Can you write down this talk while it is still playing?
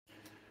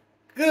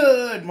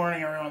Good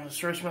morning, everyone. This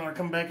is Royce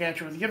coming back at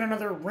you with yet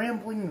another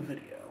rambling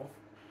video.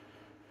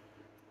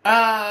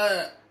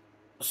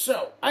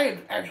 So, I had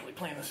actually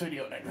planned this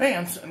video in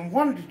advance and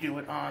wanted to do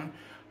it on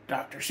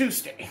Dr.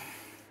 Seuss Day.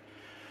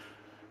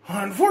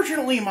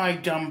 Unfortunately, my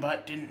dumb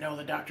butt didn't know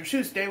that Dr.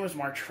 Seuss Day was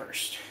March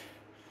 1st.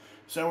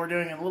 So we're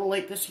doing it a little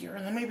late this year,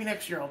 and then maybe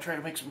next year I'll try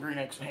to make some green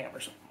eggs and ham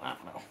or something. I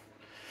don't know.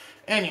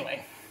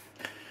 Anyway,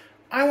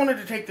 I wanted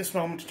to take this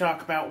moment to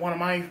talk about one of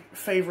my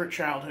favorite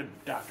childhood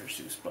Dr.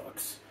 Seuss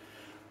books.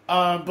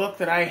 A book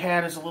that I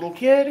had as a little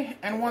kid,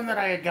 and one that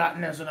I had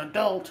gotten as an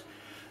adult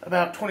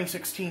about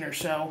 2016 or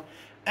so,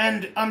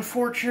 and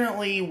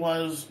unfortunately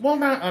was, well,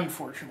 not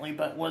unfortunately,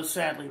 but was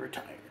sadly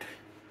retired.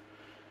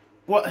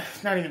 Well,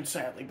 not even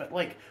sadly, but,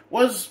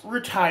 was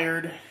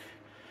retired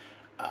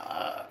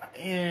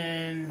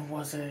in,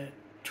 was it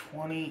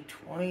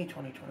 2020,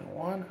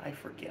 2021? I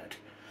forget.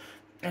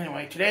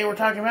 Anyway, today we're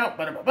talking about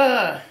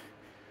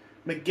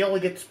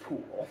McGilligan's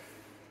Pool.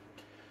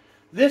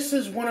 This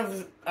is one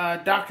of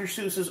Dr.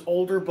 Seuss's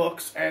older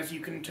books, as you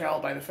can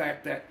tell by the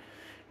fact that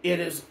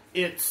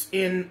it's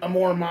in a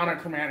more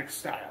monochromatic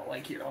style.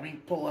 Like, here, let me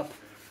pull up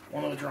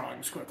one of the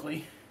drawings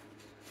quickly.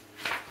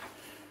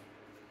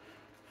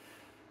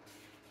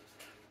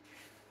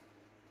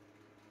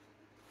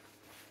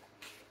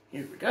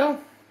 Here we go.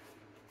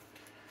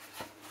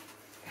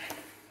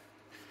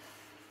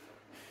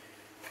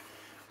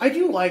 I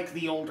do like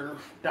the older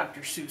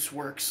Dr. Seuss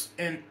works,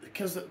 and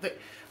because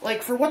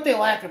for what they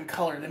lack in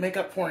color, they make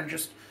up for in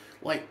just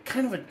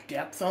kind of a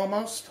depth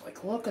almost.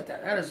 Look at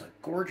that. That is a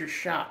gorgeous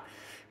shot.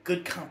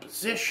 Good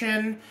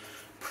composition,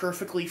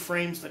 perfectly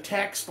frames the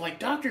text.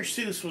 Dr.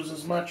 Seuss was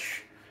as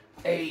much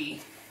a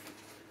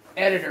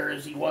editor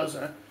as he was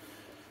oh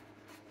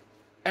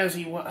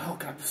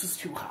god, this is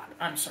too hot.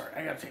 I'm sorry,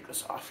 I gotta take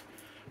this off.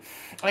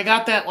 I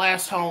got that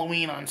last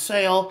Halloween on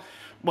sale.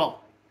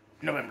 Well,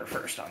 November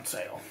 1st on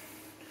sale.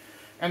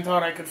 And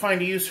thought I could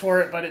find a use for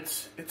it, but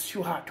it's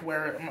too hot to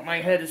wear it. My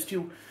head is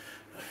too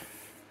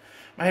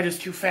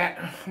fat.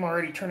 I'm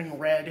already turning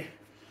red.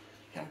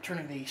 I'm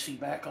turning the AC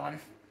back on.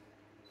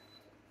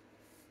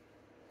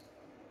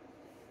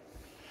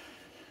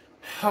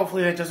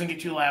 Hopefully that doesn't get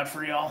too loud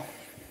for y'all.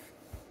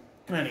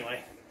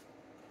 Anyway.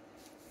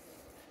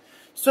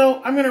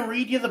 So, I'm going to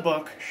read you the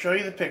book, show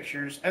you the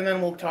pictures, and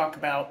then we'll talk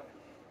about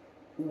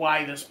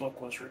why this book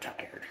was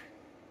retired.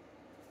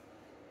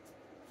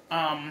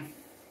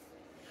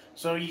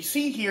 So you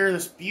see here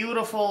this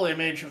beautiful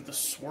image of the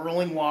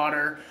swirling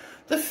water,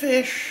 the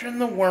fish, and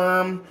the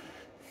worm.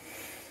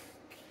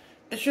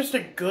 It's just a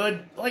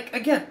good,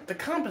 again, the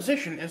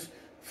composition is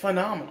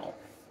phenomenal.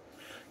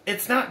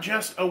 It's not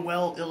just a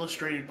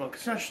well-illustrated book.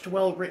 It's not just a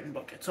well-written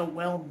book. It's a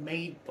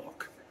well-made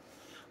book.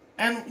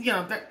 And,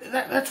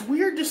 that's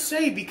weird to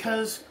say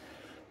because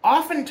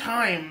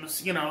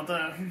oftentimes,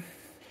 the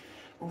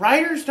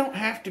writers don't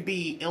have to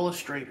be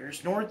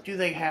illustrators, nor do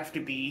they have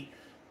to be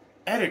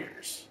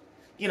editors.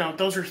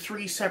 Those are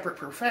three separate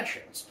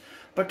professions.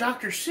 But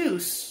Dr.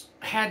 Seuss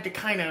had to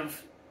kind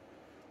of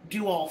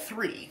do all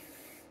three.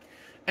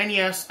 And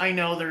yes, I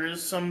know there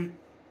is some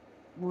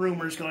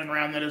rumors going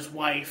around that his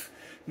wife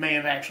may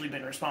have actually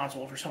been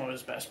responsible for some of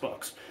his best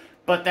books.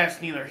 But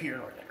that's neither here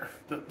nor there.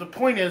 The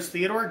point is,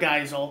 Theodore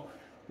Geisel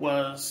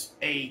was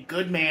a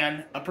good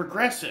man, a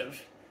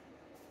progressive.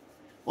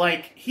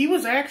 He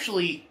was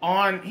actually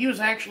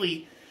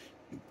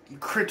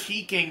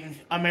critiquing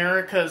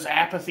America's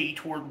apathy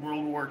toward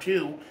World War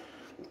II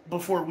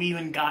before we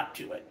even got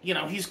to it.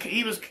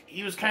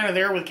 He was kind of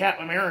there with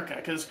Captain America,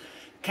 because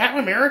Captain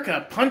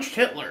America punched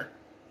Hitler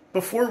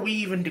before we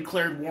even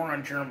declared war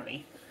on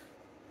Germany.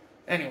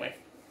 Anyway,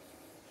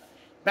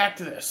 back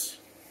to this.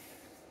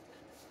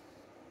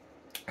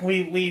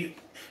 We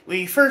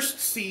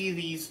first see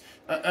these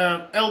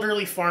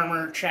elderly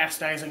farmer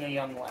chastising a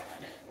young lad.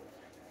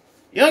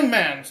 "Young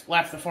man,"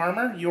 laughed the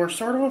farmer, "you're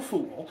sort of a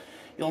fool.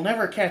 You'll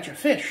never catch a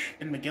fish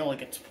in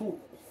McGilligan's Pool."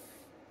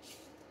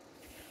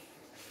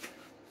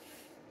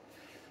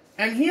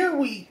 And here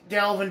we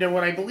delve into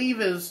what I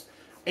believe is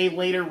a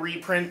later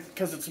reprint,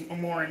 because it's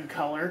more in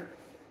color.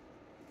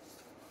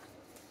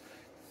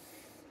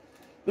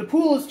 "The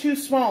pool is too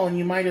small, and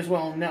you might as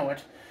well know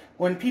it.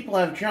 When people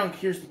have junk,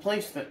 here's the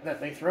place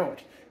that they throw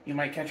it. You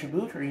might catch a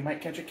boot, or you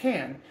might catch a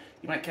can.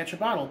 You might catch a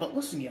bottle, but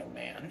listen, young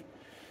man.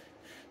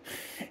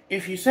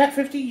 If you sat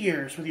 50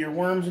 years with your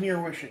worms and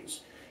your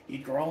wishes,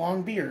 you'd grow a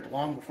long beard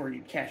long before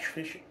you'd catch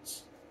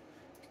fishes."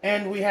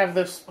 And we have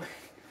this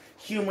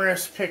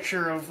humorous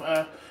picture of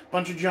a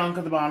bunch of junk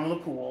at the bottom of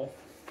the pool.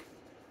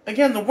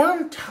 Again, the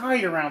worm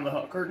tied around the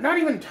hook, or not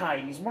even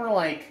tied, he's more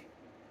like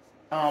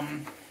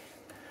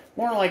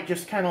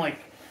just kind of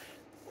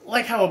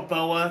like how a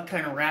boa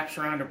kind of wraps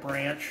around a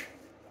branch.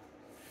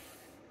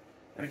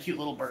 And a cute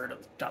little bird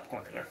at the top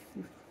corner there.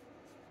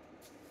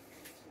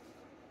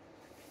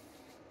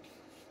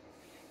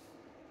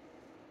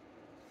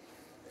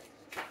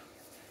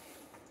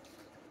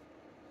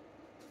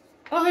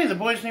 "Oh, hey, the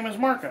boy's name is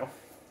Marco."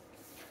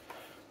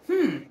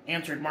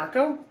 Answered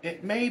Marco.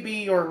 "It may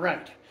be you're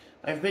right.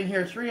 I've been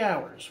here 3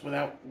 hours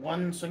without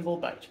one single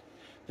bite.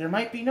 There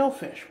might be no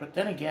fish, but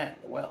then again,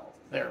 well,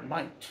 there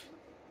might.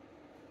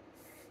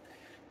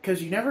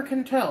 Because you never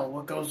can tell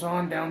what goes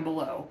on down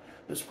below.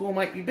 This pool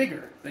might be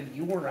bigger than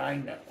you or I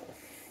know.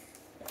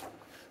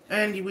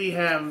 And we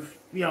have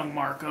young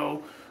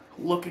Marco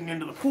looking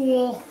into the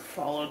pool,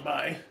 followed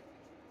by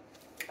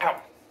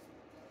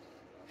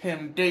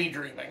him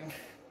daydreaming.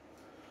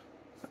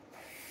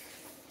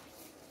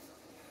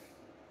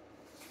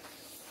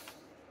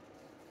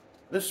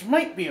 This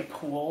might be a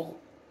pool,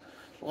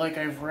 like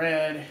I've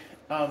read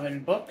of in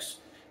books,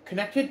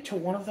 connected to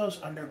one of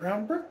those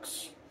underground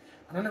brooks.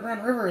 An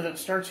underground river that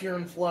starts here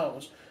and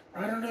flows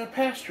right under the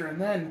pasture, and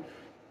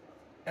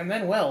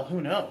then, well,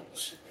 who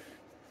knows?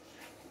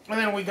 And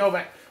then we go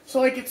back. So,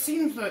 like, it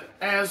seems that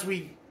as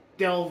we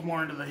delve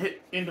more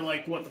into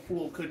like what the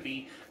pool could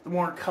be, the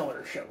more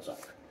color shows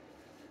up.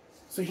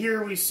 So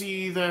here we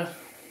see the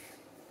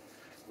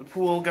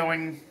pool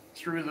going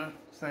through the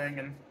thing,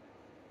 and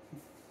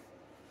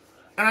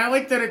I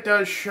like that it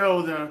does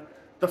show the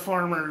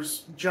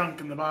farmer's junk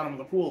in the bottom of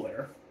the pool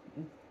there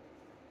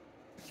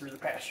through the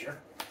pasture.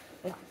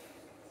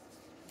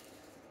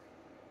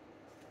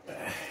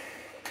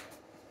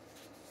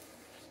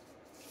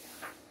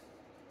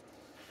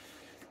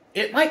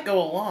 It might go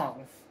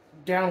along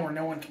down where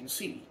no one can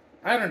see,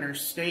 right under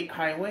State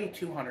Highway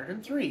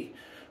 203,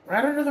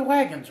 right under the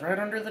wagons, right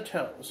under the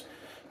toes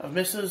of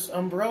Mrs.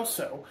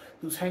 Umbroso,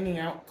 who's hanging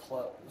out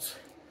clothes.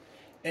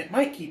 It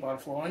might keep on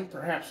flowing,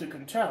 perhaps who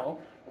can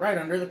tell, right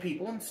under the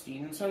people in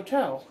Stevens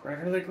Hotel, right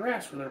under the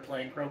grass where they're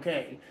playing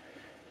croquet,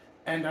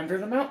 and under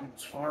the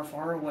mountains far,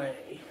 far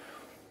away.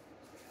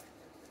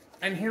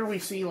 And here we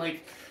see,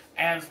 like,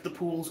 as the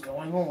pool's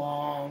going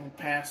along,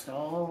 past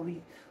all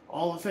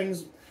the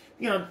things,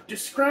 you know,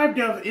 described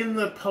of in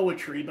the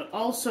poetry, but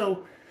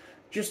also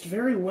just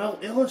very well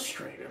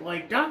illustrated.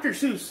 Like, Dr.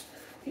 Seuss,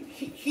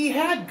 he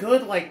had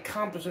good, like,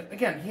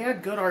 he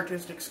had good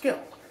artistic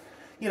skill.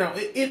 You know,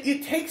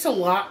 it takes a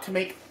lot to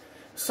make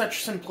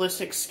such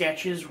simplistic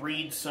sketches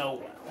read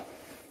so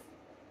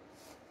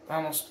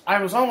well.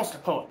 I was almost a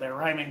poet there,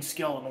 rhyming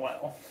skill and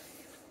well.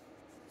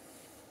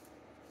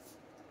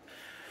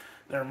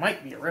 There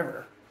might be a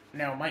river,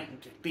 now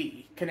mightn't it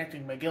be,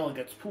 connecting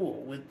McGilligut's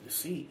pool with the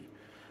sea.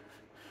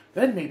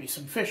 Then maybe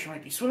some fish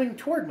might be swimming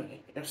toward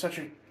me. If such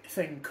a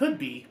thing could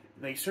be,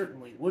 they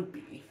certainly would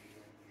be.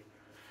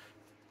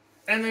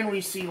 And then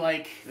we see,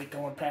 like, it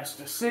going past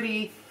the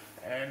city,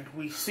 and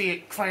we see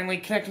it finally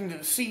connecting to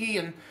the sea,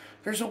 and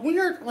there's a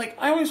weird, like,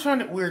 I always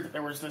found it weird that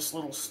there was this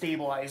little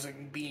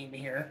stabilizing beam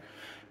here,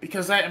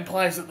 because that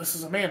implies that this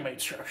is a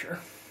man-made structure.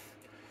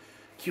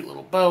 Cute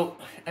little boat.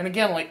 And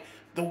again, like,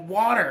 the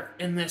water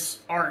in this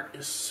art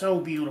is so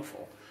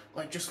beautiful.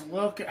 Like, just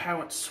look at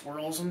how it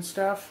swirls and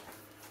stuff.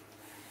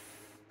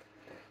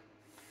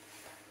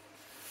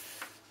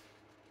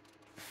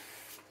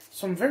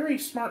 Some very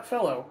smart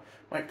fellow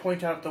might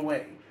point out the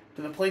way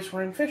to the place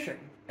where I'm fishing,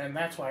 and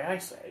that's why I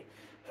say,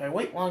 if I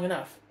wait long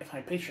enough, if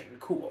I'm patient and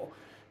cool,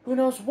 who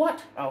knows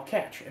what I'll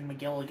catch in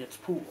McGilligut's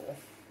pool.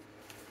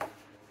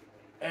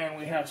 And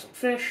we have some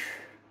fish.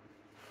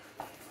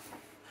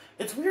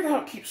 It's weird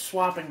how it keeps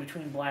swapping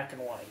between black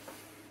and white.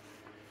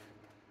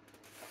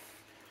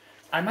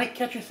 I might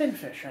catch a thin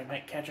fish, I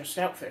might catch a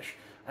stout fish,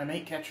 I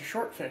might catch a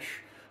short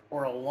fish,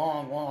 or a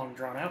long, long,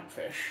 drawn-out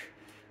fish.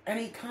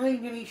 Any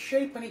kind, any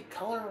shape, any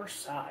color or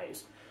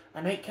size.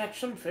 I might catch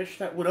some fish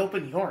that would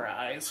open your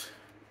eyes.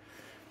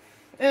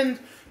 And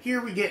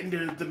here we get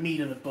into the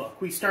meat of the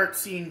book. We start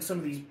seeing some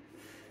of these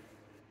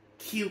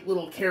cute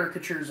little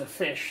caricatures of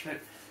fish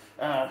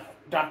that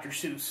Dr.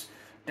 Seuss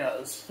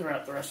does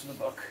throughout the rest of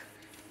the book.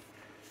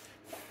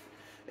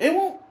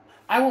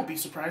 I won't be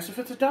surprised if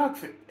it's a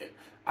dogfish.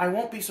 I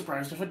won't be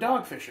surprised if a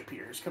dogfish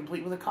appears,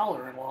 complete with a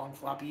collar and long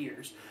floppy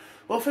ears,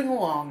 loafing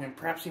along, and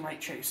perhaps he might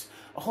chase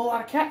a whole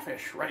lot of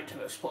catfish right to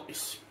this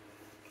place.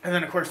 And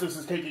then, of course, this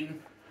is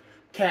taking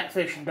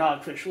catfish and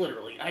dogfish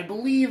literally. I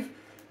believe,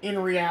 in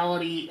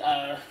reality,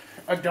 a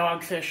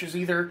dogfish is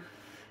either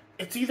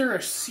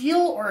a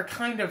seal or a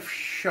kind of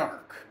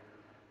shark.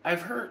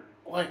 I've heard,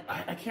 like,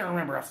 I can't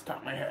remember off the top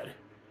of my head.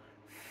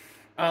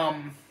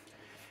 And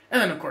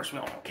then, of course, we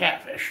all know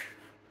catfish.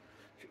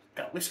 She's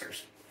got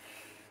whiskers.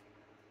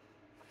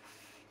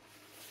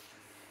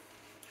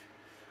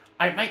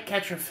 I might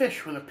catch a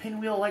fish with a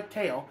pinwheel-like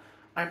tail.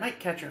 I might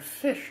catch a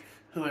fish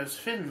who has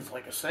fins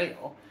like a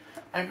sail.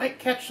 I might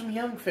catch some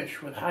young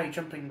fish with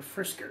high-jumping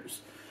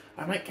friskers.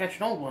 I might catch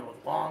an old one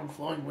with long,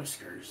 flowing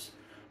whiskers.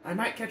 I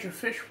might catch a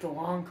fish with a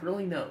long,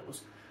 curly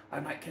nose.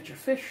 I might catch a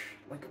fish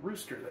like a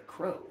rooster that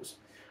crows.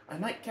 I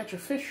might catch a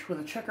fish with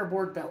a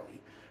checkerboard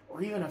belly,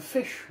 or even a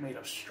fish made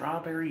of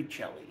strawberry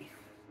jelly.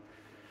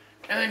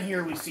 And then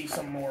here we see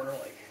some more,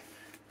 like,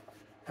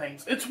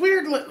 things. It's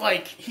weird,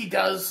 like, he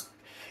does...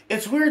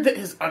 It's weird that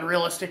his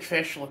unrealistic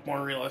fish look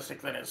more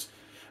realistic than his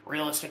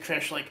realistic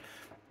fish, like,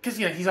 because,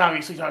 you know, he's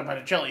obviously talking about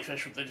a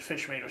jellyfish with the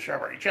fish made of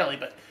strawberry jelly,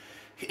 but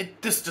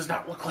this does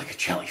not look like a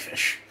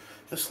jellyfish.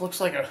 This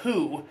looks like a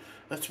who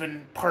that's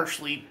been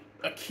partially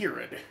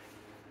cured.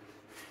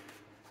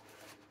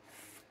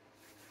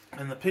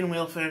 And the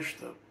pinwheel fish,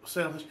 the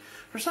sailfish.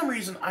 For some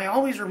reason, I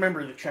always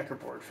remember the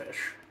checkerboard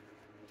fish.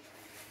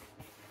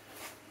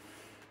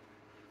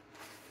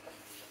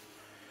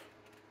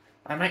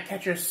 I might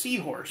catch a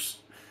seahorse.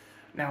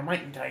 Now,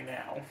 mightn't I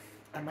now?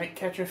 I might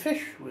catch a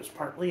fish who is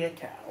partly a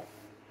cow.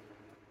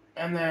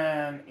 And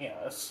then,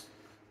 yes,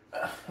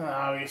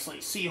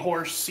 obviously,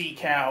 seahorse, sea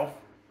cow,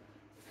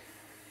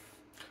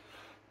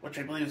 which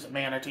I believe is a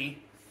manatee.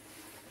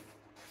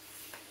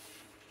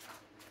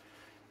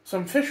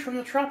 Some fish from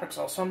the tropics,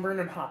 all sunburned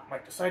and hot,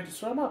 might decide to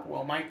swim up.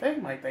 Well, might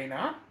they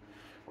not?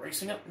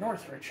 Racing up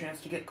north for a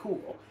chance to get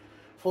cool.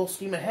 Full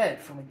steam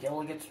ahead for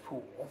McGilligan's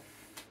Pool.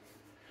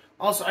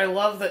 Also, I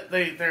love that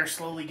they're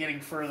slowly getting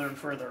further and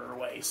further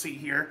away. See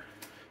here,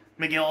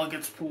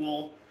 McGilligan's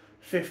Pool,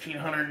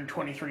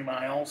 1,523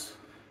 miles.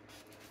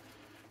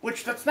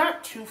 Which, that's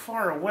not too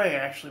far away,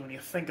 actually, when you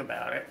think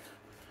about it.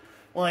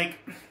 Like,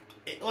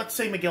 let's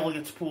say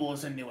McGilligan's Pool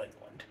is in New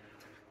England.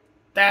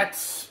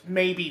 That's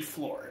maybe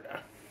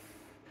Florida.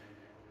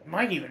 It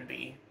might even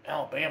be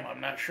Alabama,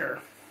 I'm not sure.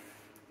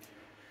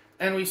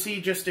 And we see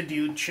just a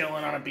dude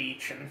chilling on a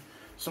beach, and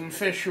some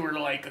fish who are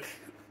like,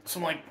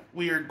 some like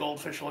weird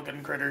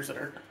goldfish-looking critters that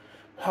are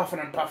huffing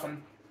and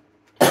puffing.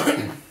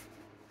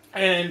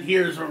 And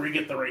here's where we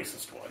get the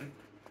racist one.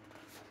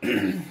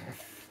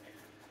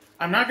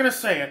 I'm not going to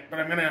say it, but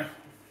I'm going to...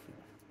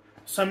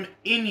 Some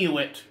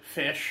Inuit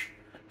fish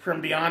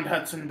from beyond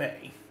Hudson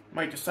Bay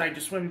might decide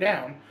to swim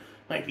down,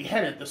 might be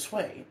headed this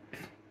way.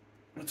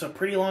 It's a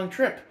pretty long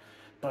trip,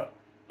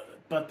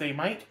 but they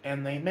might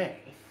and they may.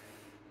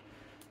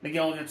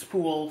 McGilligan's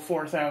Pool,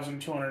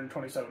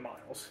 4,227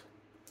 miles.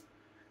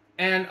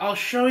 And I'll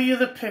show you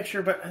the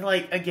picture, but,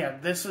 like, again,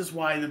 this is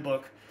why the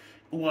book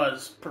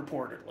was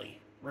purportedly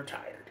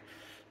retired.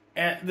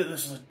 And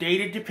this is a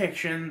dated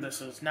depiction.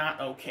 This is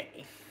not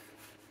okay.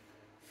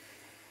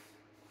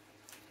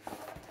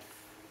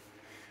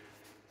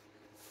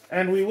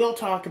 And we will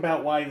talk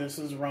about why this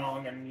is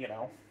wrong and, you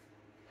know,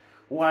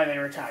 why they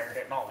retired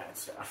it and all that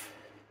stuff.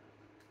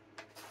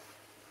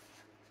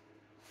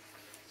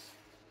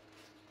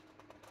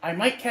 I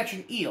might catch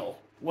an eel.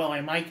 Well,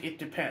 I might, it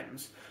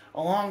depends.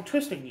 A long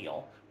twisting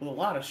eel with a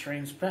lot of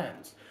strange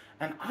bends.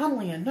 And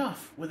oddly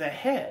enough, with a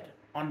head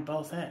on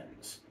both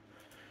ends.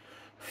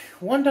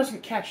 One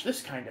doesn't catch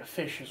this kind of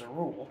fish as a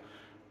rule,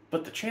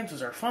 but the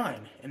chances are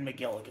fine in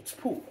McGilligan's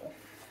Pool.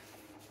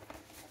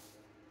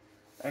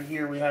 And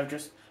here we have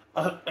just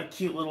a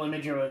cute little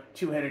image of a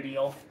two-headed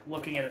eel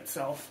looking at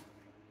itself.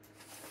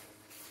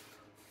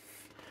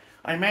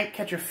 I might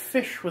catch a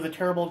fish with a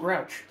terrible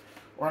grouch,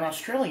 or an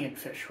Australian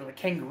fish with a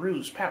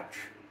kangaroo's pouch.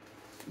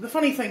 The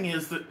funny thing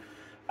is that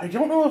I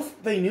don't know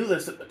if they knew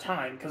this at the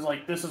time, because,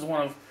 like, this is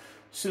one of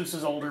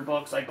Seuss's older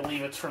books. I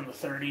believe it's from the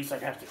 30s.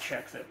 I'd have to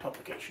check the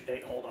publication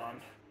date. Hold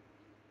on.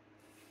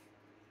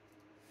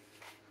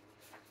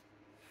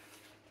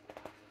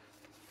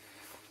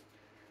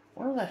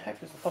 Where the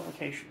heck is the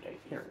publication date?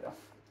 Here we go.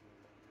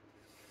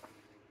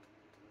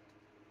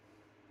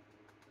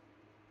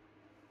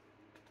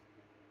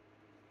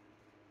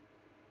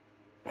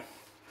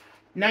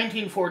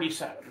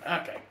 $1947.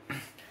 Okay.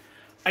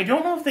 I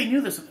don't know if they knew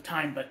this at the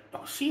time, but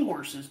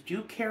seahorses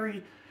do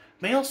carry...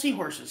 Male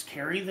seahorses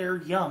carry their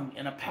young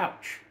in a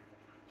pouch.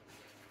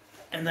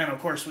 And then, of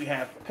course, we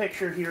have a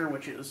picture here,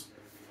 which is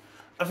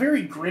a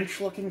very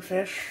Grinch-looking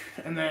fish,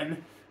 and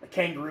then a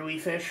kangaroo-y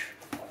fish.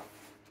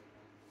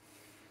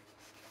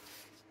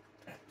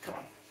 Come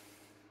on.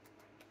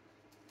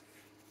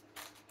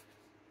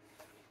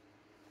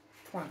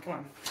 Come on, come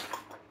on.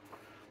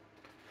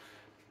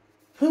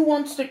 Who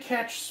wants to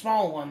catch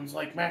small ones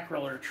like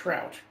mackerel or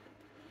trout?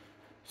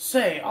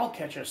 Say, I'll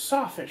catch a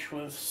sawfish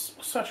with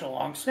such a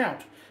long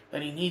snout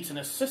that he needs an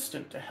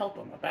assistant to help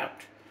him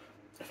about.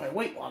 If I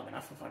wait long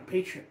enough, if I'm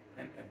patient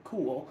and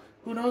cool,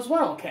 who knows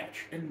what I'll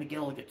catch in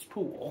McGilligan's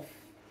Pool.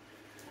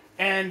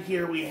 And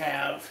here we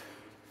have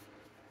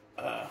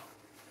a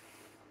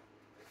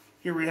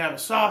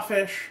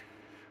sawfish,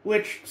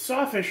 which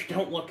sawfish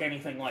don't look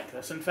anything like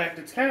this. In fact,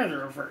 it's kind of the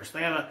reverse.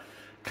 They have a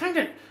kind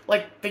of,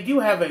 like, they do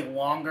have a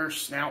longer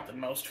snout than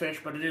most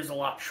fish, but it is a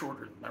lot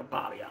shorter than their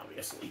body,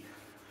 obviously.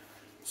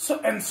 So,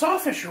 and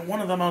sawfish are one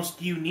of the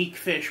most unique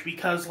fish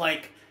because,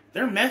 like,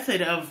 their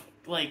method of,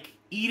 like,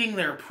 eating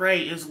their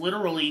prey is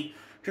literally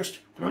just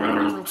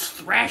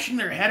thrashing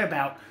their head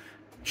about,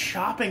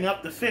 chopping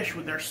up the fish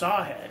with their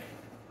saw head.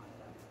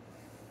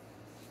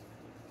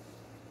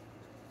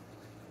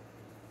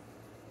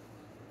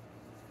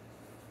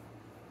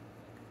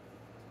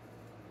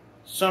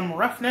 Some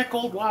roughneck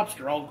old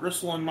lobster, all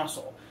gristle and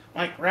muscle,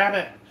 might grab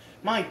at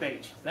my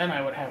bait, then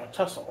I would have a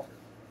tussle.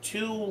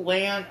 To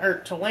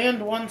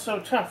land one so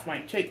tough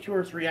might take 2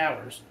 or 3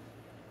 hours,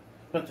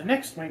 but the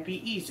next might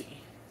be easy.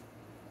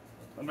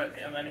 And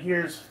then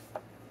here's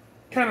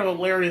kind of a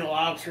Larry the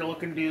Lobster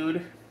looking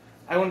dude.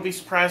 I wouldn't be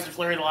surprised if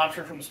Larry the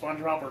Lobster from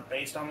SpongeBob were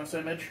based on this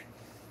image,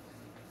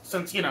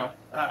 since, you know,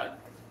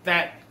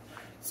 that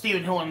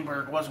Stephen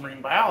Hillenburg was a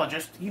marine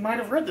biologist. He might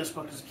have read this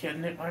book as a kid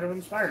and it might have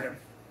inspired him.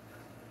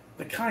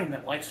 The kind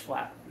that likes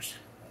flowers.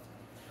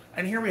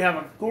 And here we have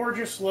a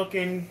gorgeous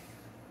looking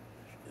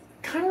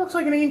kind of looks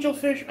like an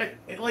angelfish.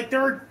 Like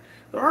there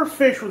are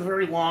fish with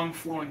very long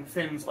flowing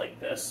fins like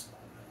this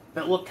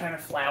that look kind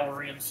of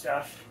flowery and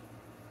stuff.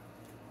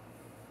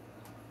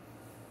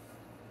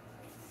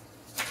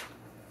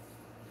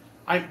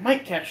 I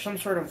might catch some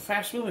sort of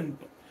fast-moving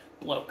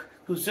bloke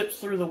who zips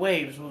through the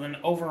waves with an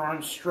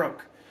overarm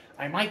stroke.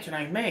 I might and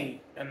I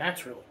may, and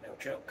that's really no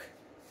joke.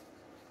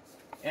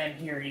 And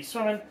here he's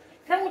swimming.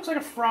 Kind of looks like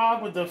a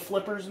frog with the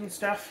flippers and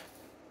stuff.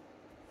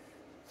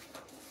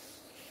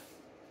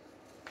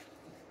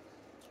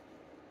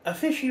 A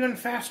fish even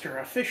faster,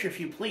 a fish if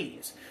you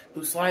please,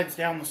 who slides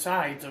down the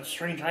sides of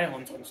strange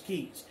islands on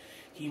skis.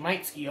 He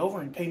might ski over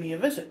and pay me a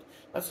visit.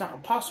 That's not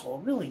impossible,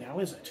 really now,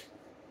 is it?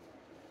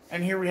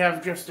 And here we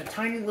have just a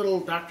tiny little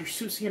Dr.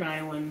 Seussian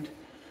island,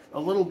 a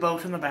little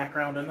boat in the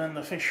background, and then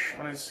the fish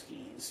on his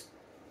skis.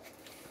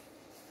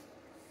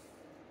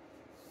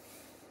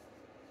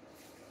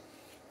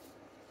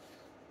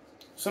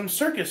 Some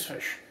circus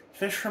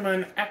fish from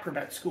an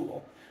acrobat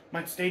school,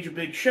 might stage a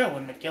big show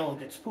in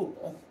McGilligan's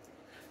pool.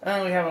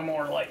 And we have a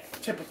more,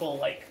 typical,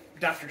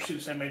 Dr.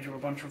 Seuss image of a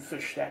bunch of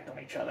fish stacked on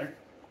each other.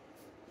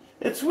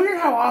 It's weird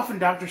how often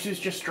Dr.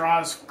 Seuss just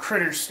draws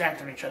critters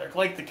stacked on each other,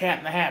 like the Cat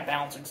in the Hat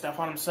balancing stuff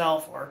on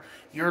himself, or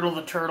Yertle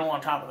the Turtle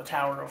on top of the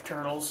Tower of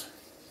Turtles.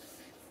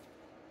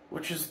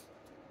 Which is...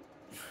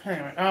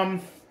 Anyway,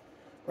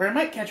 where I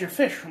might catch a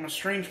fish from a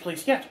strange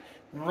place yet,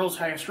 in the world's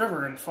highest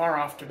river in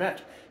far-off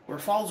Tibet, where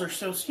falls are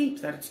so steep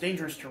that it's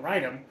dangerous to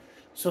ride them,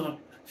 so the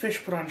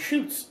fish put on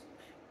chutes,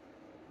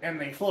 and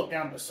they float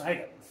down beside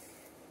him.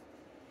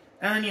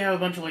 And then you have a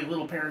bunch of,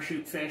 little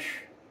parachute fish,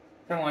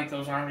 kind of like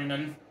those army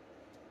men,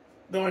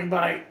 going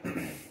by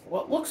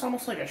what looks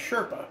almost like a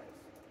Sherpa.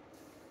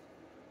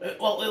 It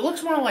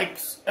looks more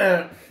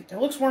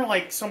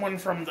like someone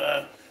from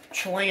the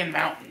Chilean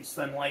mountains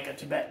than like a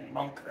Tibetan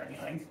monk or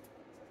anything.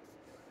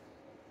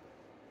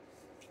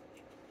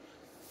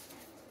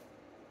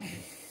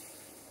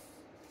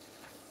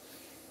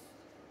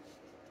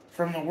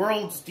 From the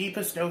world's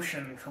deepest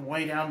ocean, from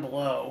way down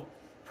below,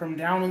 from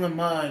down in the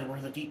mud where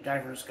the deep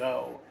divers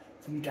go,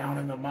 from down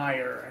in the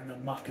mire and the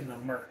muck and the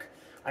murk,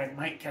 I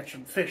might catch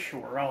some fish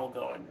who are all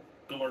going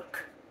glurk.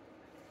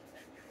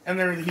 And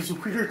there are these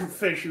weird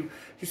fish who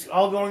just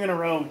all going in a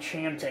row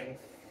chanting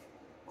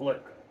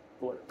glurk,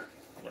 glurk,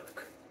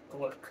 glurk,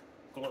 glurk,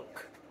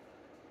 glurk.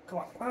 Come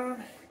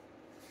on.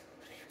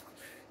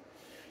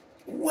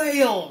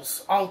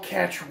 Whales! I'll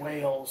catch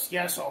whales.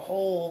 Yes, a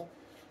whole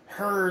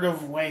herd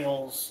of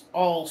whales,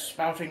 all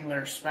spouting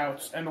their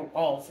spouts and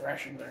all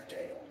thrashing their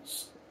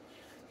tails.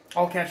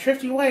 I'll catch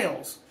 50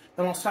 whales.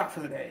 Then I'll stop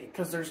for the day,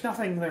 because there's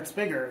nothing that's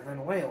bigger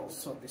than whales,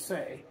 so they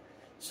say.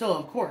 Still,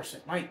 of course,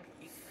 it might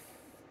be.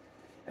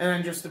 And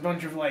then just a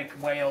bunch of,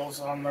 whales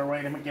on their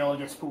way to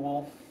McGilligan's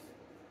pool.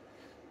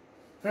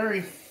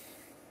 Very...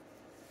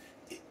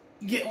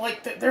 Yeah,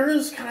 there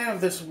is kind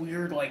of this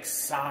weird,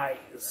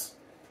 size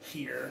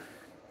here.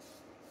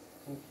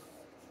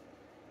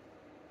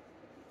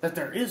 That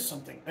there is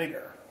something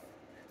bigger.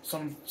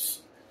 Some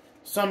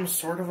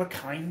sort of a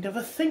kind of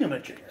a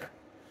thingamajigger.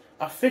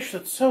 A fish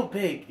that's so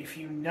big, if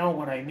you know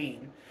what I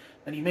mean,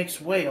 that he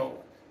makes a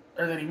whale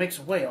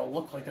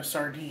look like a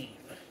sardine.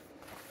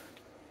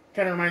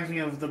 Kind of reminds me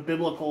of the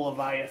biblical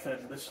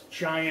Leviathan, this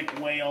giant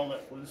whale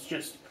that was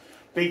just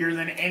bigger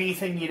than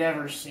anything you'd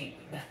ever seen.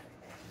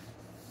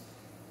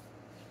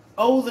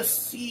 Oh, the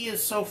sea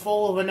is so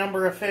full of a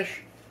number of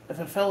fish, if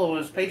a fellow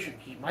is patient,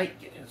 he might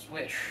get his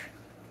wish.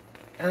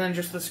 And then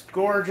just this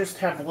gorgeous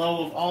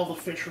tableau of all the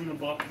fish from the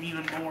book, and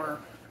even more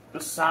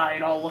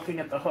beside, all looking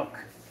at the hook.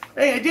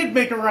 Hey, I did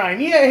make a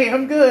rhyme. Yay,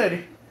 I'm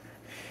good.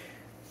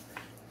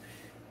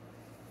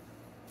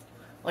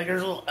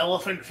 There's a little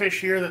elephant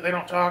fish here that they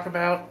don't talk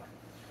about.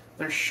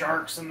 There's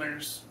sharks and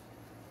there's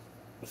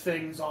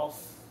things all...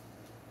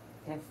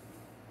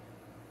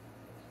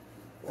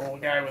 Little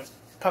guy with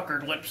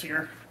puckered lips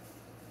here.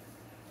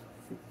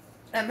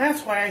 And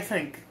that's why I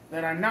think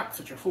that I'm not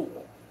such a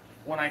fool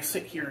when I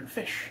sit here and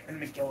fish in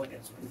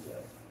McGilligan's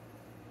pool.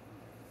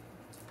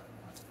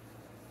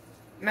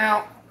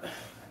 Now...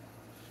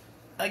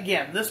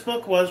 Again, this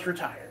book was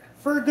retired,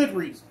 for a good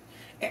reason.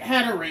 It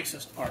had a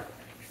racist part.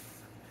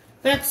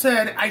 That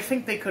said, I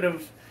think they could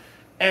have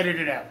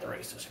edited out the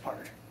racist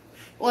part.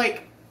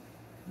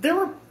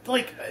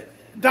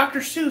 Dr.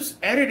 Seuss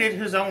edited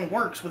his own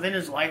works within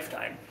his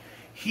lifetime.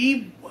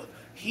 He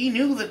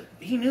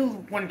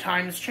knew when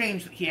times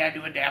changed that he had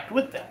to adapt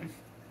with them.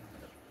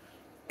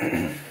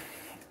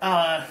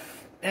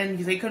 And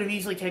they could have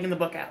easily taken the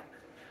book out.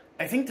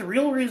 I think the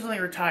real reason they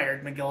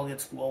retired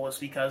McGilligan's School was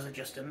because it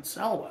just didn't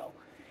sell well.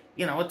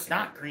 It's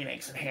not Green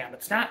Eggs and Ham.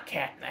 It's not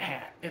Cat in the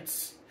Hat.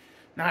 It's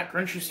not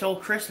Grinch Who Stole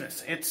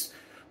Christmas. It's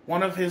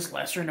one of his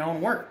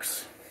lesser-known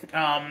works.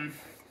 And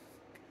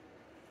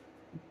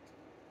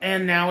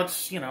now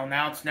it's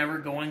never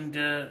going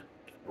to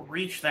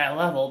reach that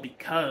level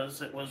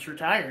because it was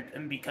retired.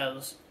 And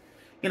because,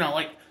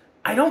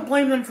 I don't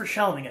blame them for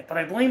shelving it, but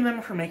I blame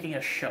them for making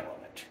a show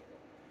of it.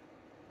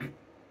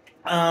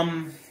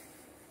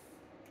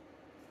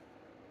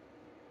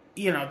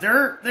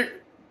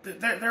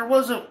 There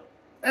was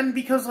and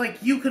because, like,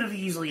 you could have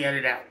easily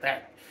edited out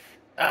that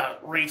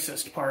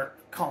racist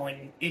part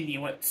calling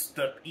Inuits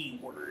the E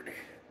word.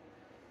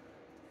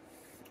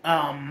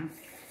 I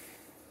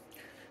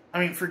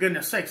mean, for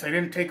goodness sakes, they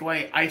didn't take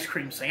away ice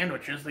cream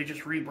sandwiches. They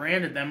just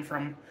rebranded them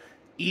from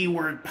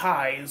E-word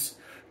pies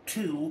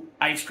to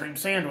ice cream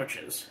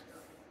sandwiches.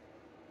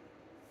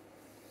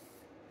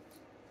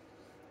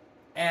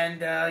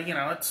 And,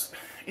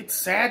 it's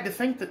sad to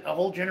think that a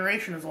whole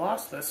generation has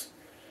lost this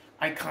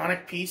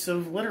iconic piece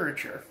of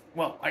literature.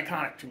 Well,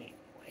 iconic to me,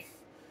 anyway.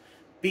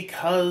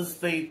 Because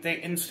they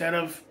instead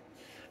of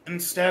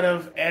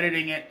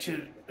editing it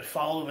to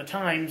follow the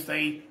times,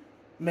 they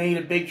made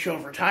a big show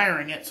of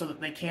retiring it so that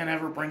they can't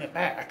ever bring it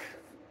back.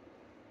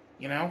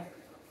 You know?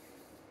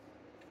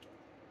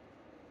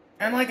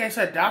 And like I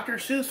said, Dr.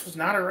 Seuss was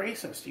not a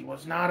racist. He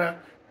was not a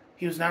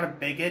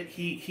bigot.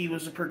 He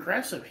was a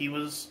progressive. He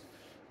was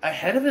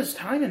ahead of his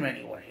time in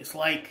many ways.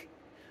 Like,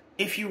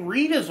 if you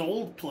read his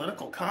old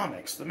political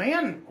comics, the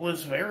man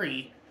was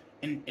very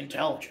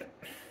intelligent.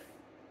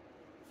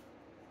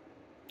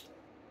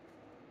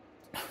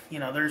 You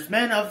know, there's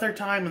men of their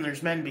time and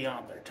there's men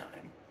beyond their time.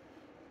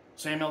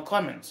 Samuel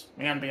Clemens,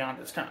 man beyond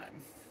his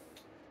time.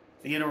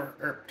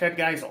 Ted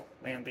Geisel,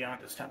 man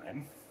beyond his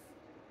time.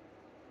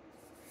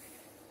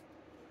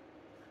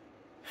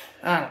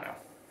 I don't know.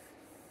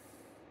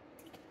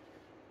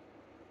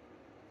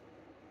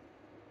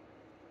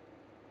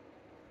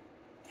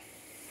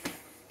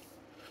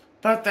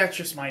 But that's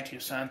just my 2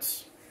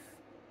 cents.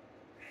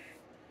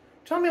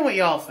 Tell me what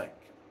y'all think.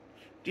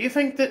 Do you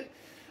think that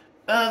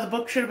the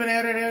book should have been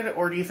edited,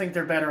 or do you think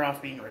they're better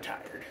off being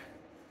retired?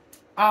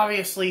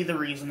 Obviously, the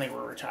reason they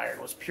were retired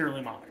was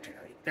purely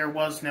monetary. There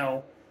was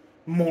no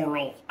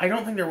moral... I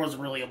don't think there was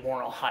really a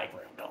moral high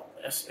ground to all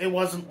this. It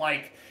wasn't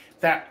like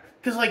that...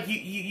 Because, like,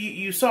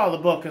 you saw the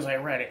book as I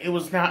read it. It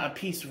was not a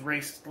piece of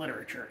racist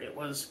literature. It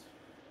was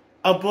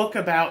a book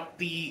about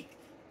the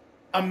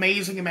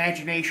amazing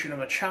imagination of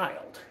a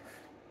child.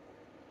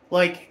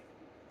 Like,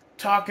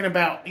 talking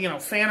about,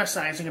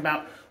 fantasizing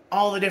about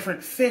all the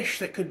different fish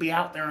that could be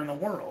out there in the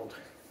world.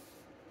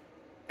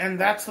 And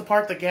that's the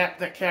part that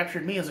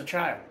captured me as a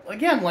child.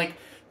 Again, like,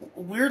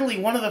 weirdly,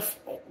 one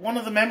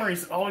of the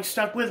memories that always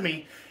stuck with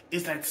me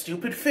is that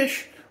stupid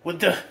fish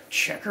with the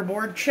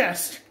checkerboard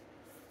chest.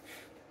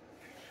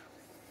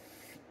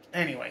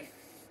 Anyway,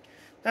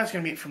 that's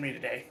going to be it for me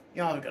today.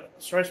 Y'all have a good one.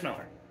 It's Royce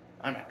Miller.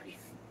 I'm outie.